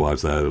sure to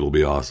watch that. It'll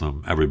be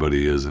awesome.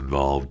 Everybody is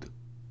involved.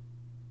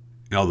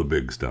 The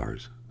big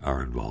stars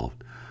are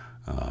involved.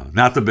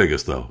 Not the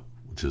biggest, though.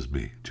 which is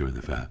me chewing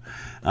the fat.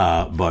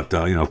 But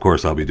of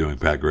course, I'll be doing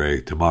Pat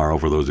Gray tomorrow.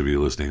 For those of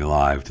you listening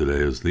live, today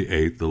is the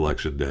 8th,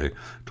 Election Day,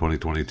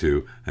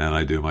 2022, and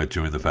I do my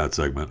Chewing the Fat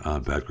segment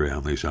on Pat Gray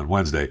Unleashed on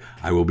Wednesday.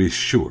 I will be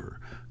sure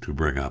to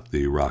bring up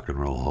the Rock and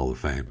Roll Hall of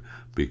Fame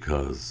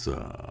because,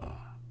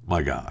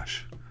 my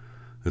gosh,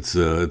 it's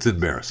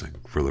embarrassing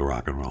for the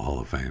Rock and Roll Hall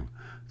of Fame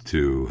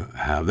to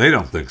have. They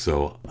don't think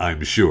so,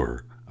 I'm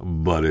sure,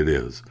 but it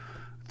is.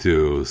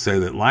 To say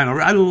that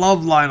I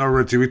love Lionel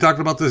Richie. We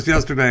talked about this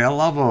yesterday. I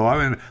love him.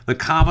 I mean, the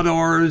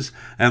Commodores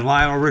and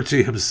Lionel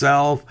Richie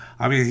himself.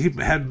 I mean, he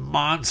had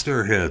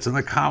monster hits, and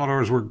the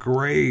Commodores were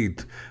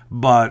great.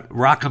 But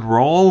rock and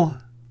roll?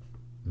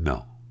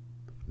 No.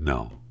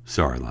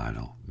 Sorry,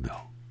 Lionel. No.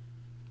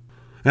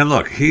 And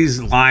look,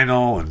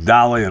 Lionel and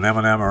Dolly and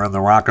Eminem are in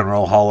the Rock and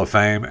Roll Hall of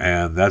Fame,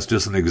 and that's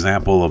just an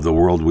example of the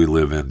world we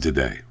live in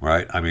today,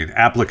 right? I mean,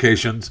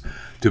 applications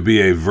to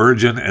be a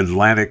Virgin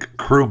Atlantic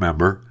crew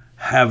member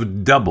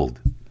have doubled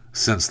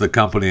since the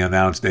company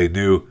announced a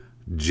new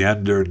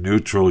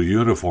gender-neutral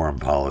uniform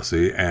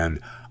policy and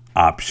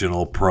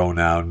optional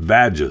pronoun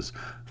badges.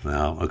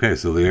 Now, okay,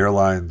 so the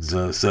airlines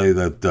say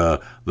that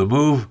the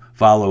move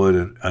followed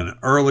an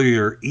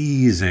earlier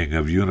easing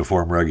of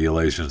uniform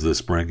regulations this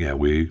spring. Yeah,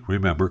 we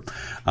remember.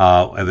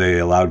 And they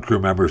allowed crew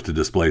members to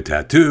display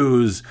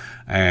tattoos,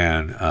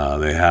 and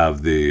they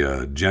have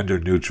the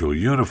gender-neutral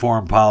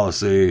uniform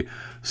policy.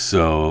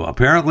 So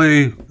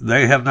apparently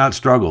they have not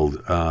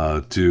struggled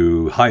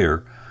to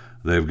hire.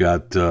 They've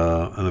got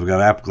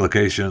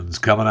applications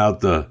coming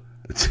out the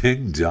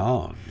ding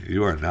dong.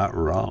 You are not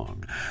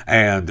wrong.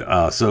 And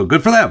so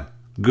good for them.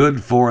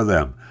 Good for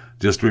them.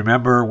 Just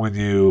remember, when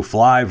you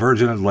fly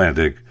Virgin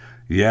Atlantic,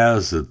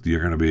 yes,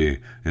 you're going to be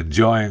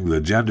enjoying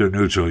the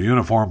gender-neutral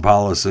uniform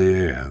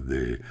policy and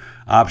the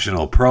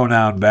optional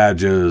pronoun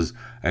badges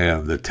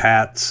and the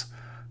tats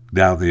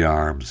down the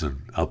arms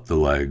and up the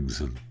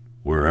legs and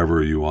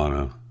wherever you want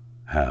to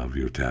have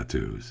your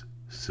tattoos.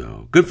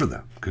 So good for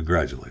them.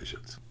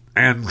 Congratulations.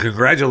 And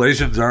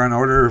congratulations are in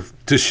order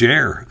to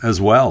Cher as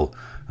well.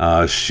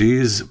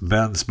 She's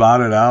been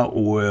spotted out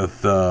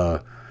with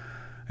a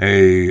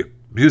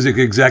music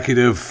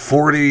executive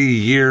 40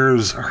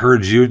 years her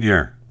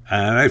junior.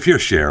 And if you're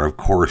Cher, of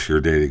course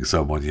you're dating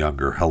someone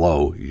younger.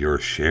 Hello, you're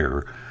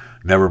Cher.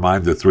 Never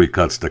mind the 3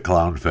 cuts to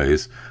clown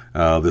face.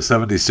 The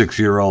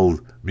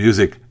 76-year-old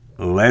music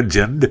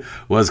legend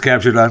was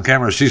captured on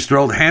camera. She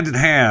strolled hand in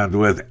hand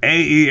with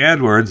A.E.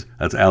 Edwards,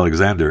 that's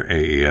Alexander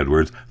A.E.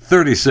 Edwards,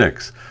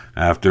 36,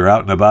 after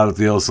out and about at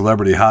the old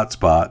celebrity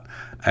hotspot.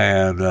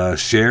 And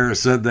Cher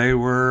said they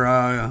were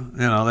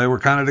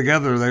kind of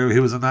together. He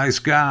was a nice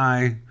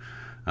guy.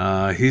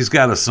 He's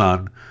got a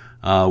son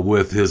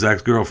with his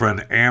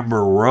ex-girlfriend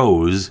Amber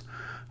Rose,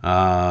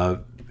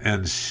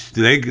 and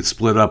they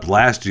split up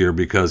last year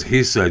because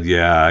he said,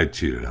 "Yeah, I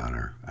cheated on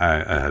her.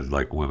 I had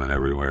like women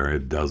everywhere. I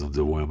had dozens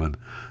of women.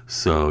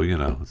 So,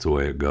 it's the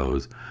way it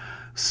goes."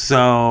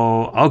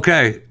 So,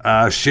 okay.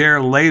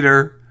 Cher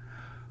later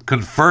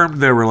confirmed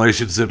their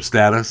relationship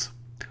status,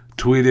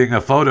 tweeting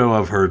a photo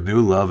of her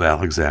new love,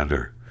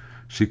 Alexander.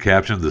 She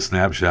captioned the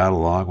snapshot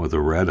along with a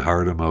red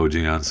heart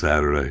emoji on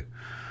Saturday.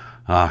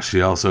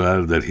 She also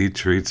added that he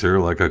treats her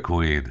like a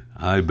queen.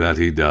 I bet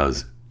he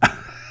does.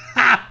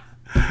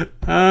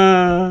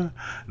 Now,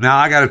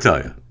 I got to tell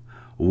you,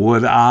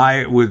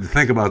 would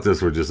think about this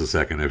for just a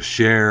second. If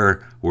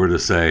Cher were to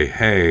say,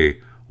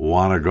 "Hey,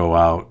 want to go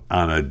out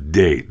on a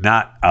date?"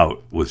 Not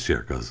out with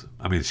Cher, because,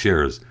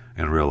 Cher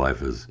in real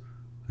life is,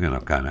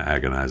 kind of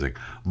agonizing.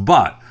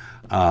 But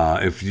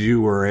if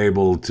you were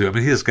able to,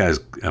 this guy's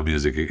a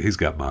music, he's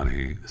got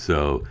money,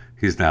 so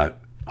he's not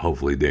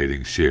hopefully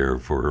dating Cher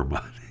for her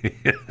money.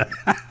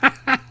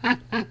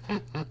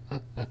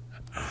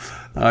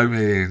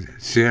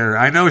 Cher,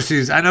 I know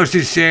she's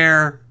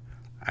Cher.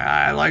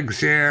 I like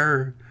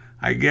Cher.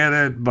 I get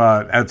it,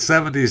 but at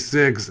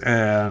 76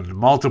 and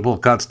multiple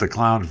cuts to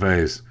clown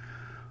face,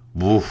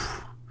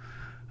 woof,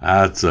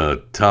 that's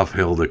a tough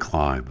hill to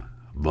climb.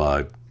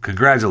 But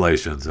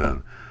congratulations,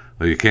 and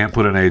you can't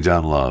put an age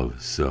on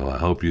love, so I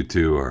hope you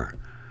two are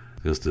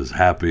just as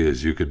happy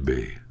as you can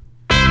be.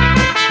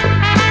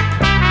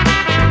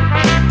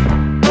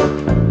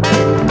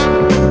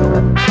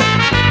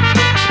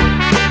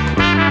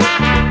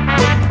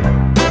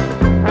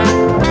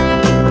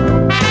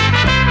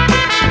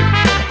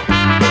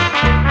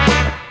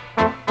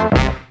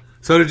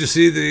 So did you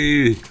see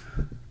the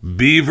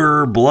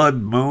Beaver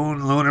Blood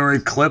Moon lunar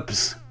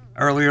eclipse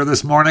earlier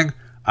this morning?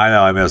 I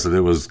know I missed it.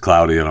 It was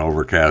cloudy and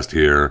overcast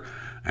here,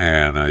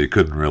 and you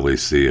couldn't really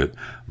see it.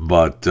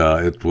 But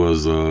it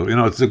was,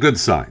 it's a good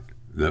sign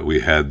that we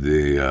had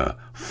the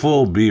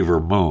full beaver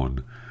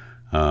moon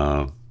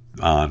on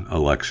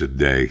Election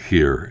Day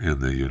here in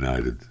the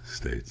United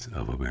States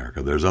of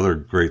America. There's other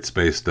great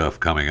space stuff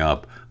coming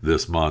up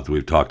this month.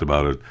 We've talked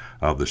about it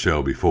on the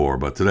show before,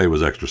 but today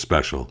was extra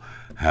special,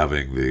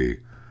 having the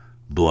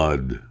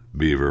blood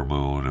beaver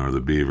moon or the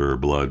beaver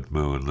blood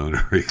moon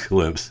lunar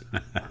eclipse.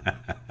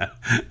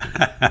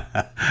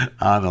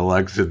 on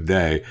election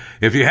day.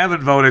 If you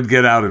haven't voted,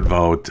 get out and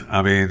vote.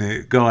 I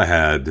mean, go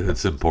ahead.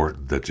 It's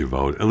important that you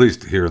vote, at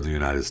least here in the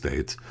United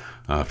States.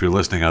 If you're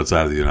listening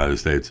outside of the United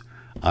States,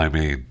 I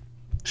mean,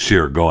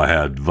 sure, go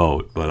ahead,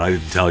 vote, but I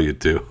didn't tell you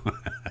to.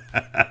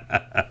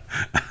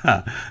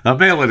 Now,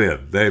 mail it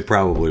in. They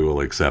probably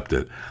will accept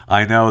it.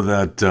 I know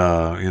that,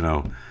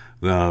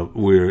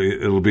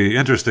 it'll be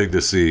interesting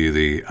to see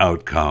the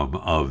outcome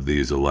of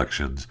these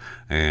elections,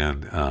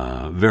 and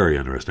very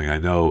interesting. I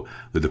know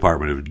the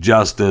Department of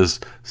Justice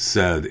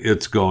said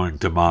it's going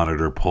to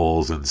monitor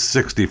polls in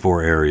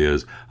 64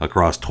 areas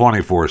across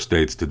 24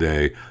 states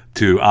today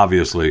to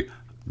obviously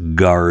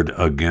guard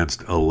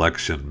against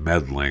election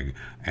meddling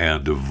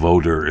and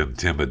voter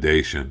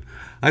intimidation.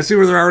 I see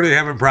where they're already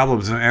having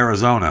problems in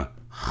Arizona.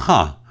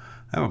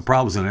 Having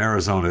problems in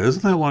Arizona.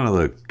 Isn't that one of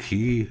the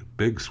key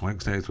big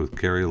swing states with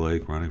Kari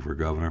Lake running for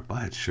governor?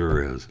 But it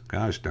sure is.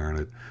 Gosh darn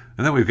it.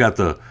 And then we've got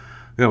the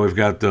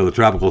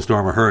tropical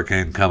storm or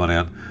hurricane coming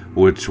in,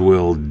 which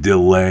will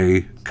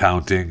delay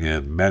counting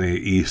in many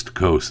East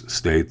Coast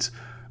states.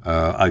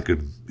 I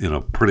could,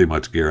 pretty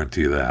much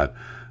guarantee that.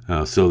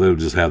 So they'll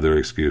just have their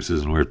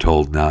excuses, and we're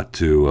told not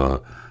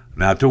to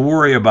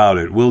worry about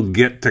it. We'll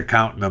get to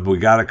counting them. We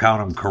got to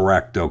count them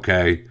correct,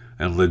 okay,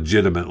 and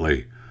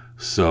legitimately.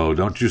 So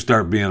don't you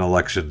start being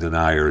election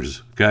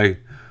deniers, okay?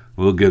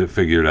 We'll get it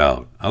figured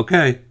out.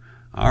 Okay.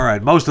 All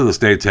right. Most of the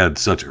states had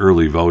such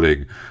early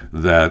voting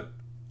that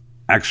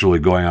actually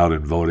going out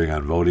and voting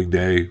on voting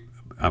day,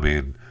 I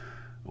mean,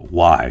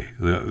 why?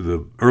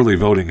 The early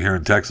voting here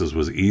in Texas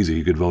was easy.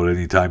 You could vote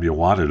anytime you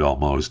wanted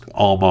almost.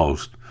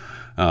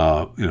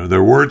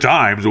 There were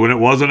times when it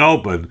wasn't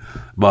open,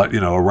 but,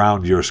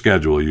 around your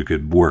schedule, you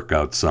could work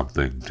out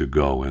something to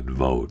go and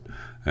vote.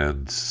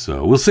 And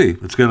so we'll see.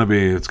 It's going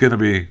to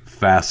be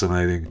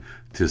fascinating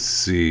to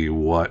see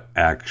what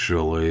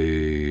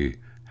actually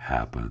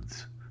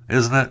happens.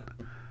 Isn't it?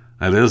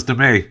 It is to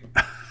me.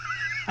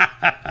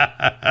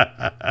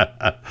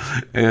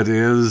 It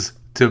is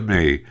to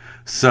me.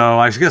 So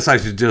I guess I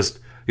should just,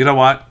 you know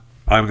what?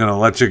 I'm going to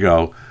let you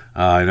go.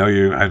 I know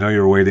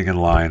you're waiting in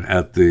line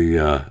at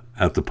the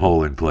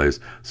polling place.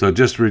 So I'm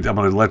going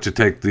to let you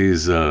take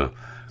these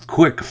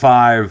quick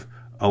 5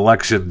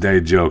 election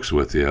day jokes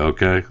with you,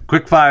 okay?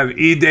 Quick 5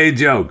 E-Day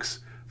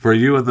jokes for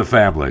you and the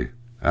family.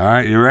 All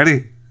right, you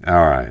ready?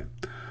 All right.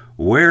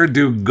 Where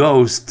do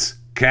ghosts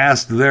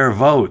cast their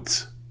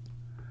votes?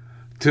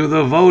 To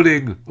the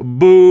voting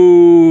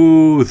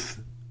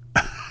booth.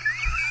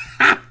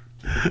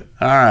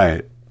 All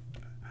right.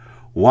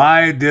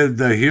 Why did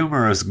the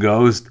humorous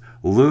ghost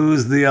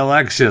lose the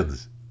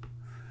elections?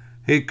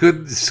 He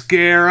couldn't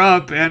scare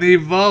up any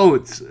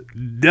votes.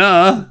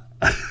 Duh.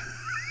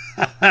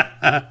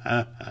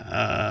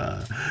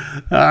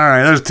 All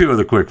right, there's 2 of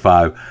the quick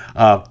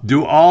 5.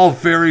 Do all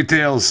fairy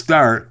tales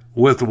start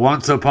with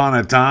once upon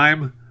a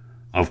time?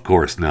 Of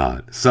course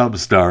not. Some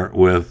start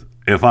with,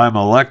 if I'm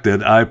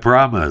elected, I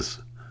promise.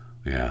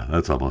 Yeah,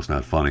 that's almost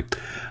not funny.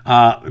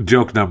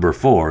 Joke number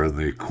 4 in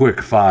the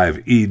quick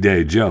 5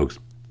 E-Day jokes.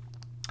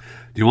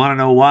 Do you want to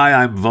know why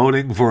I'm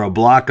voting for a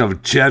block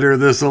of cheddar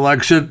this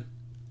election?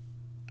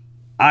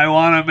 I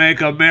want to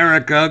make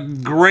America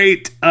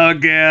great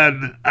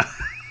again.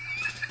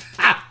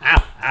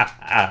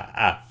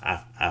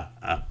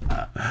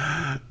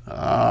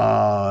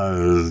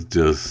 Oh, it's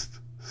just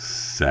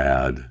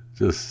sad.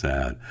 Just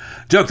sad.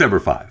 Joke number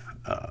 5.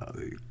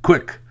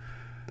 Quick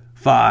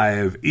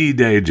 5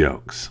 E-Day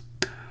jokes.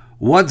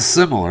 What's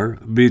similar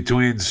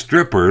between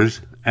strippers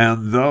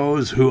and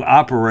those who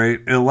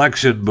operate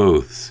election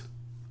booths?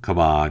 Come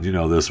on, you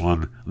know this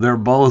one. They're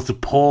both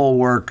poll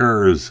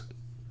workers.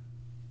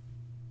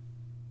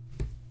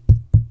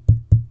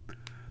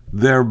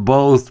 They're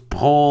both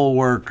poll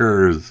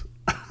workers.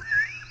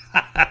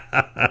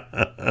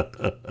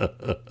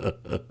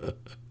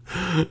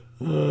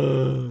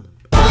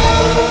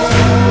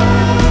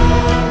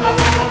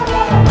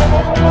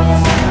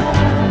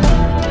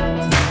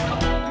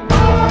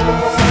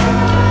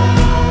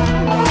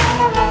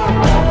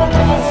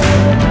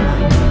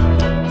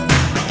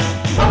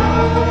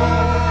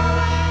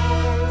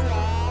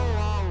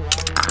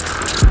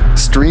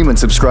 Stream and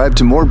subscribe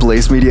to more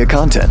Blaze Media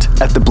content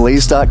at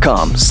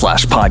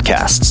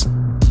theblaze.com/podcasts.